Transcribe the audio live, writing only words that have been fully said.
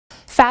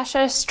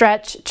Fascia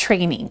stretch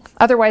training,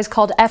 otherwise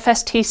called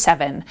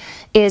FST7,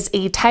 is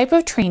a type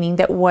of training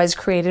that was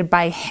created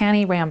by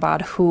Hanny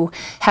Rambod, who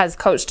has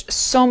coached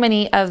so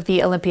many of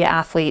the Olympia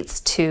athletes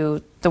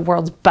to the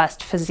world's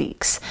best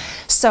physiques.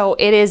 So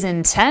it is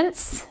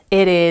intense.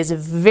 It is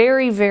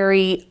very,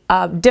 very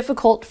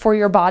difficult for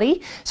your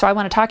body. So I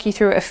want to talk you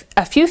through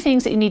a few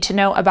things that you need to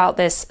know about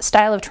this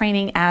style of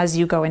training as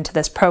you go into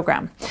this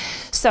program.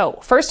 So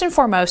first and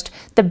foremost,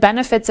 the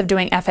benefits of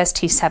doing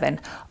FST7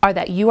 are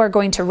that you are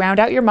going to round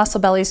out your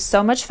muscle bellies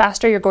so much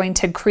faster. You're going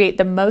to create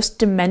the most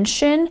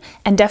dimension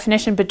and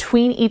definition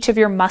between each of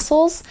your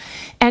muscles,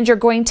 and you're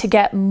going to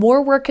get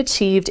more work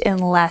achieved in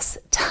less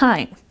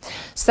time.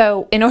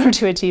 So in order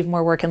to achieve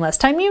more work in less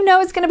time, you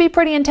know it's going to be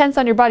pretty intense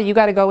on your body. You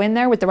got to go in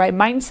there with the right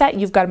mindset.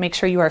 You've got to make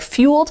sure you are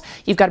fueled.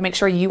 You've got to make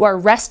sure you are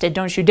rested.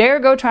 Don't you dare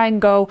go try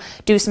and go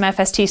do some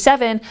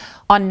FST7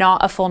 on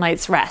not a full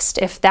night's rest.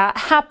 If that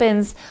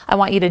happens, I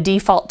want you to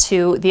default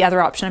to the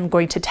other option I'm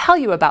going to tell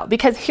you about,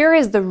 because here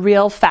is the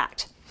real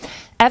fact.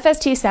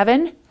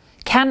 FST7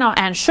 cannot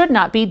and should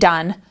not be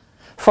done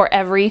for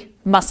every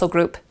muscle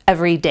group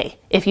every day.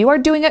 If you are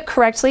doing it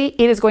correctly,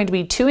 it is going to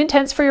be too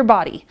intense for your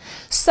body.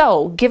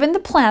 So, given the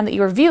plan that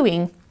you're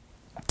viewing,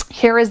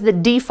 here is the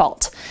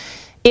default.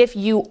 If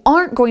you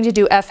aren't going to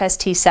do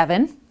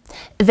FST7,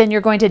 then you're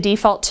going to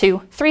default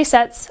to 3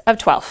 sets of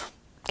 12.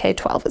 Okay,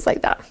 12 is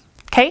like that.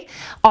 Okay,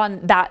 on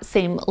that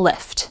same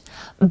lift.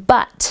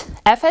 But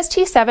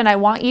FST7, I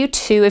want you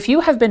to, if you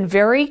have been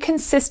very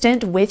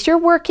consistent with your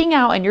working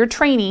out and your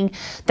training,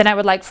 then I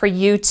would like for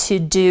you to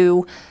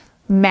do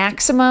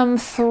maximum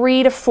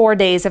 3 to 4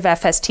 days of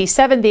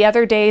FST7. The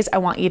other days, I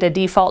want you to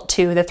default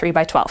to the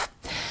 3x12.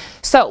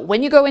 So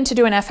when you go in to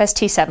do an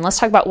FST7, let's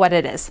talk about what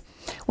it is.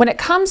 When it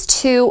comes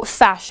to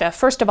fascia,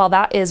 first of all,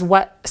 that is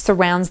what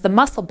surrounds the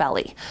muscle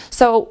belly.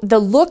 So the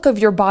look of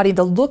your body,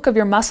 the look of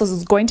your muscles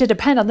is going to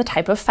depend on the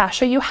type of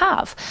fascia you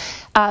have.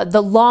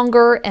 The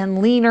longer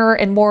and leaner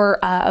and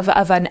more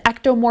of an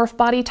ectomorph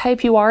body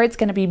type you are, it's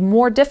going to be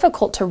more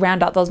difficult to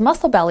round out those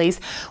muscle bellies.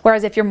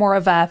 Whereas if you're more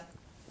of a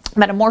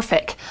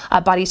metamorphic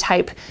body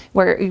type,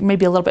 where you may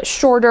be a little bit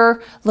shorter,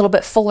 a little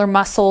bit fuller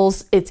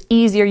muscles, it's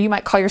easier. You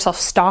might call yourself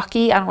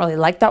stocky. I don't really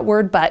like that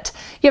word, but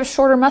you have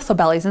shorter muscle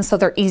bellies, and so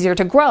they're easier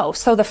to grow.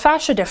 So the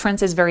fascia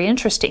difference is very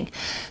interesting.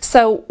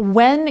 So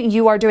when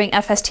you are doing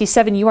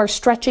FST7, you are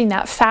stretching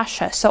that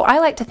fascia. So I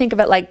like to think of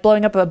it like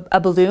blowing up a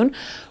balloon.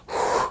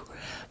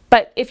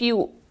 But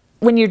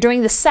when you're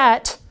doing the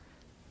set,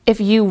 if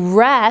you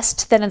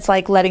rest, then it's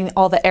like letting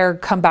all the air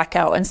come back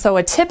out. And so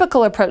a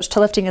typical approach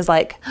to lifting is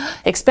like,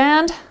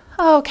 expand,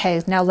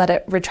 okay, now let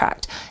it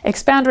retract.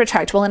 Expand,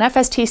 retract. Well, in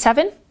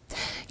FST7,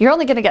 you're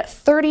only gonna get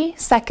 30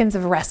 seconds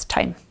of rest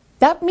time.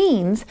 That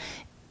means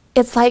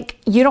it's like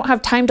you don't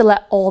have time to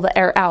let all the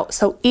air out.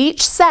 So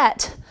each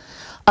set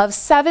of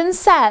 7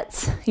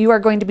 sets, you are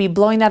going to be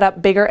blowing that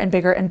up bigger and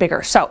bigger and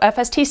bigger. So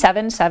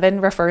FST7,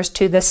 7 refers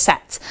to the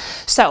sets.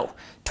 So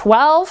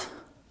 12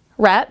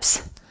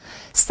 reps,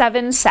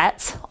 7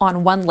 sets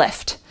on one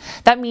lift.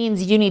 That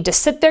means you need to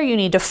sit there, you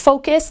need to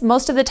focus.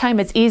 Most of the time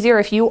it's easier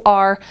if you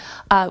are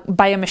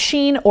by a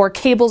machine or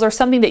cables or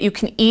something that you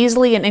can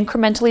easily and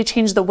incrementally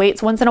change the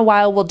weights. Once in a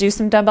while we'll do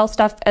some dumbbell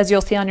stuff, as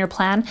you'll see on your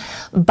plan.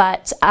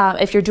 But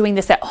if you're doing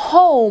this at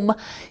home,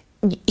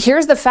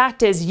 here's the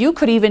fact is you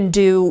could even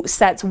do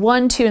sets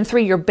 1, 2, and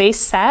 3, your base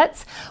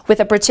sets, with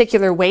a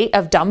particular weight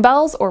of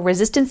dumbbells or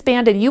resistance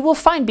band, and you will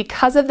find,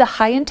 because of the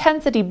high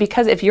intensity,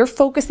 because if you're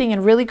focusing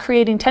and really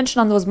creating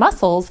tension on those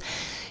muscles,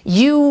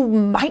 you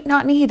might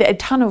not need a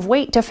ton of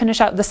weight to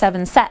finish out the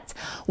 7 sets.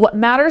 What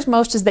matters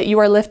most is that you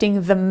are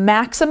lifting the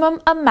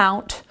maximum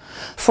amount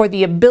for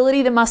the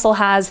ability the muscle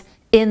has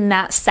in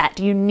that set.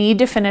 You need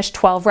to finish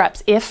 12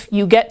 reps. If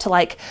you get to,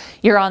 like,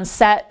 you're on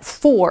set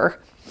 4,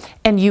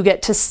 and you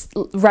get to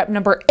rep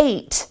number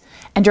 8,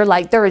 and you're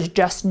like, there is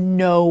just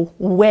no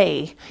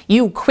way.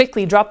 You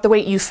quickly drop the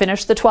weight, you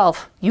finish the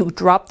 12. You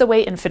drop the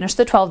weight and finish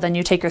the 12, then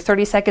you take your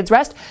 30 seconds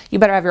rest. You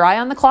better have your eye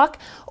on the clock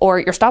or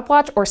your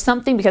stopwatch or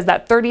something, because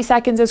that 30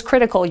 seconds is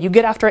critical. You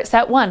get after it.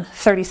 Set 1,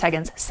 30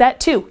 seconds. Set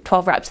 2,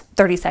 12 reps,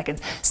 30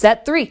 seconds.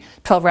 Set 3,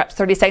 12 reps,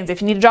 30 seconds.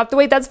 If you need to drop the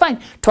weight, that's fine.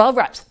 12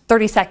 reps,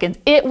 30 seconds.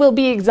 It will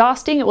be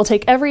exhausting. It will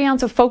take every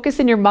ounce of focus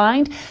in your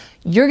mind.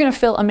 You're gonna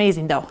feel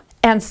amazing though.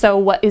 And so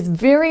what is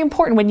very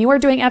important when you are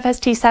doing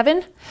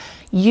FST7,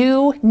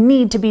 you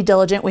need to be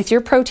diligent with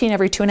your protein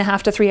every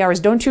 2.5 to 3 hours.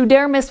 Don't you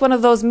dare miss one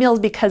of those meals,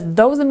 because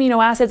those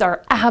amino acids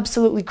are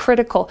absolutely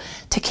critical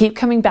to keep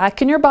coming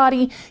back in your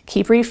body,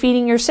 keep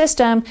refeeding your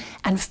system,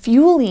 and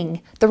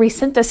fueling the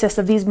resynthesis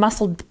of these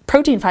muscle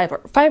protein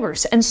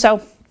fibers. And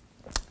so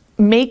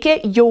make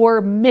it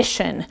your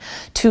mission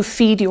to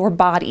feed your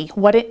body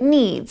what it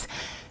needs.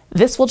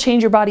 This will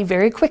change your body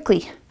very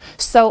quickly.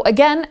 So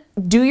again,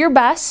 do your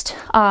best.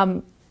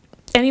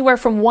 Anywhere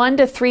from 1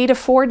 to 3 to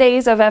 4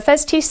 days of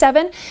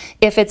FST7.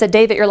 If it's a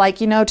day that you're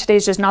like, you know,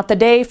 today's just not the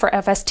day for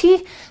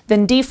FST,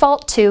 then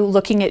default to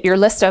looking at your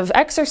list of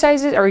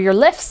exercises or your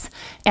lifts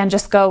and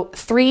just go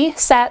 3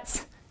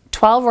 sets,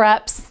 12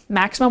 reps,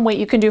 maximum weight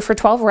you can do for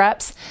 12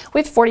 reps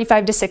with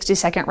 45 to 60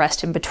 second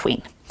rest in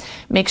between.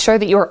 Make sure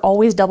that you are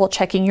always double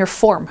checking your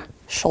form.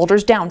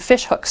 Shoulders down,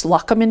 fish hooks,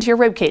 lock them into your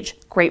rib cage.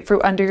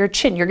 Grapefruit under your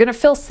chin. You're gonna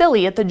feel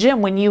silly at the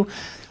gym when you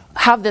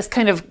have this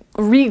kind of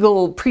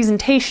regal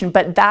presentation,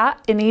 but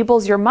that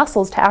enables your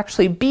muscles to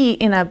actually be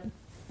in a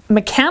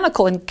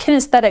mechanical and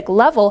kinesthetic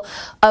level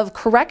of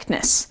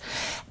correctness.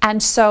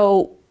 And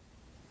so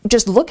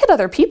just look at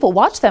other people,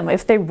 watch them.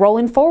 If they're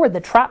rolling forward,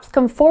 the traps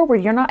come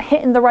forward, you're not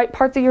hitting the right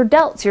parts of your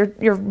delts,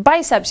 your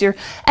biceps, your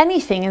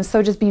anything. And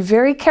so just be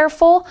very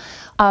careful,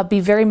 be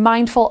very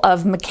mindful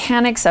of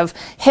mechanics of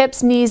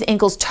hips, knees,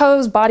 ankles,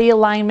 toes, body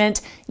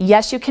alignment.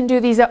 Yes, you can do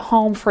these at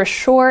home for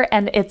sure.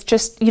 And it's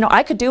just, you know,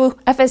 I could do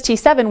FST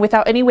 7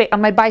 without any weight on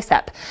my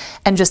bicep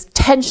and just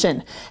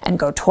tension and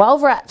go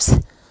 12 reps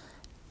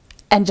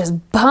and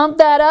just bump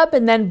that up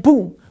and then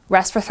boom,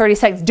 rest for 30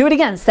 seconds. Do it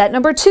again, set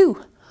number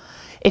 2.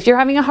 If you're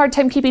having a hard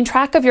time keeping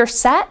track of your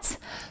sets,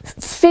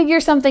 figure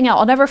something out.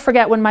 I'll never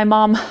forget when my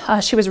mom,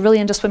 she was really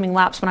into swimming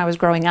laps when I was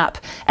growing up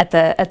at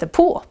the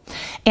pool.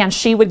 And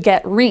she would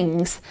get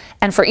rings.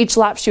 And for each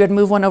lap, she would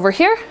move one over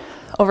here,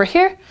 over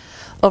here,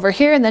 over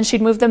here, and then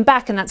she'd move them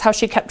back, and that's how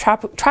she kept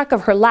track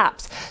of her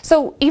laps.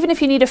 So even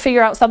if you need to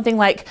figure out something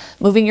like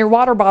moving your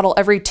water bottle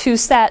every 2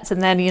 sets,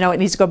 and then, you know, it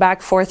needs to go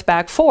back, forth,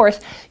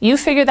 you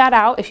figure that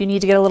out. If you need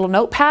to get a little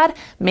notepad,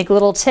 make a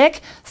little tick.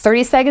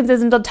 30 seconds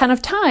isn't a ton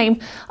of time,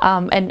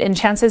 and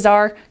chances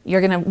are you're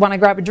gonna wanna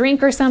grab a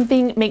drink or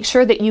something. Make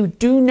sure that you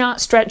do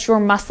not stretch your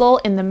muscle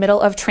in the middle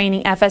of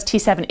training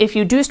FST 7. If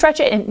you do stretch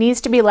it, it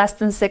needs to be less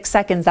than 6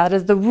 seconds. That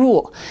is the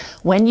rule.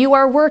 When you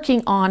are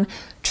working on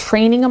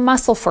training a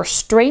muscle for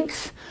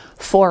strength,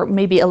 for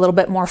maybe a little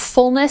bit more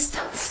fullness,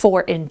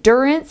 for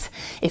endurance,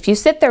 if you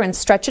sit there and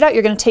stretch it out,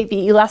 you're going to take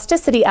the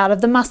elasticity out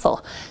of the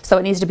muscle. So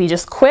it needs to be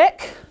just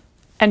quick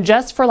and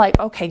just for like,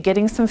 okay,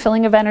 getting some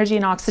filling of energy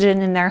and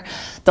oxygen in there.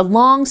 The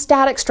long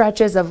static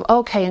stretches of,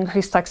 okay,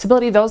 increased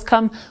flexibility, those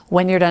come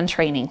when you're done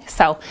training.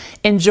 So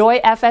enjoy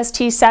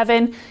FST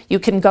 7. You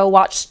can go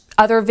watch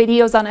other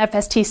videos on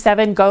FST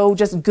 7, go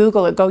just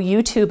Google it, go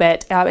YouTube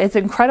it. It's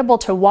incredible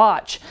to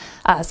watch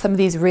some of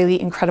these really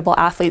incredible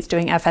athletes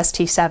doing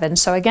FST 7.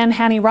 So again,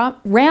 Hanny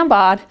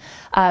Rambod,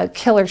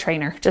 killer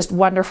trainer, just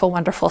wonderful,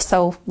 wonderful.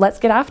 So let's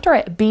get after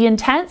it. Be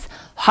intense,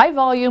 high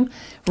volume,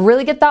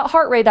 really get that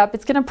heart rate up.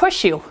 It's gonna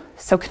push you.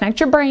 So connect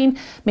your brain,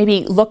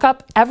 maybe look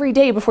up every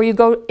day before you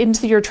go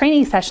into your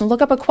training session,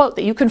 look up a quote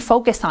that you can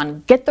focus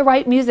on, get the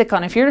right music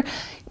on. If you're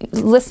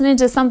listening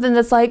to something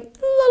that's like,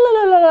 la,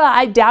 la, la, la,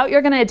 I doubt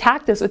you're gonna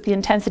attack this with the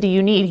intensity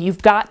you need.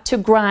 You've got to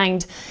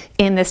grind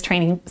in this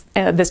training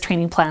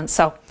plan.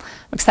 So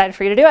I'm excited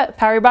for you to do it.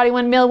 Power your body,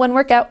 one meal, one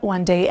workout,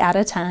 one day at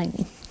a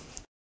time.